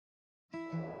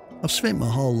I've spent my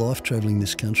whole life travelling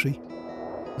this country.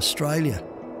 Australia.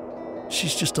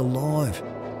 She's just alive.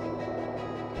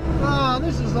 Ah,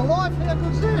 this is the life. How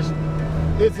good's this?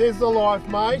 This is the life,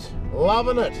 mate.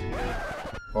 Loving it.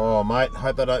 Oh, mate,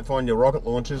 hope they don't find your rocket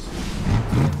launchers.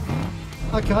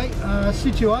 Okay,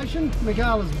 situation.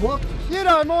 Megala's blocked. You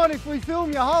don't mind if we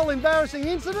film your whole embarrassing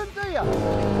incident, do you?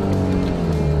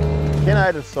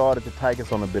 Keno decided to take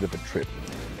us on a bit of a trip.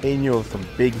 He knew of some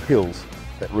big hills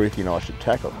that Ruthie and I should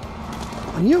tackle.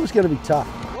 I knew it was going to be tough.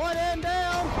 Right hand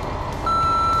down.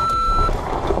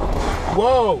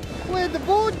 Whoa! Where'd the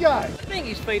board go? I think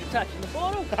his feet are touching the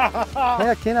bottom.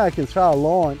 How Keno can throw a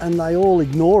line and they all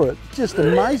ignore it just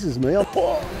amazes me.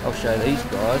 I'll show these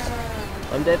guys.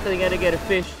 I'm definitely going to get a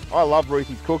fish. I love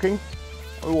Ruthie's cooking.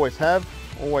 I always have,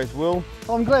 always will.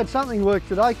 I'm glad something worked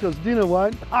today because dinner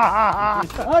won't.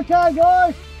 Okay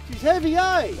guys, she's heavy,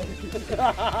 eh?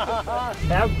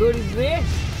 How good is this?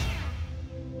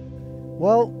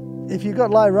 Well, if you've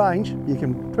got low range, you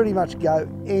can pretty much go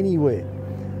anywhere.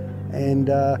 And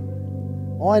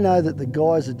I know that the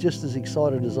guys are just as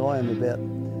excited as I am about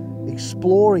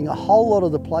exploring a whole lot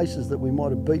of the places that we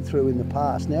might have beat through in the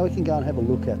past. Now we can go and have a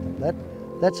look at them.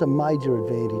 That's a major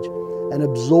advantage. And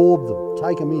absorb them,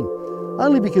 take them in.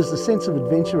 Only because the sense of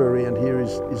adventure around here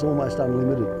is almost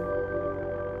unlimited.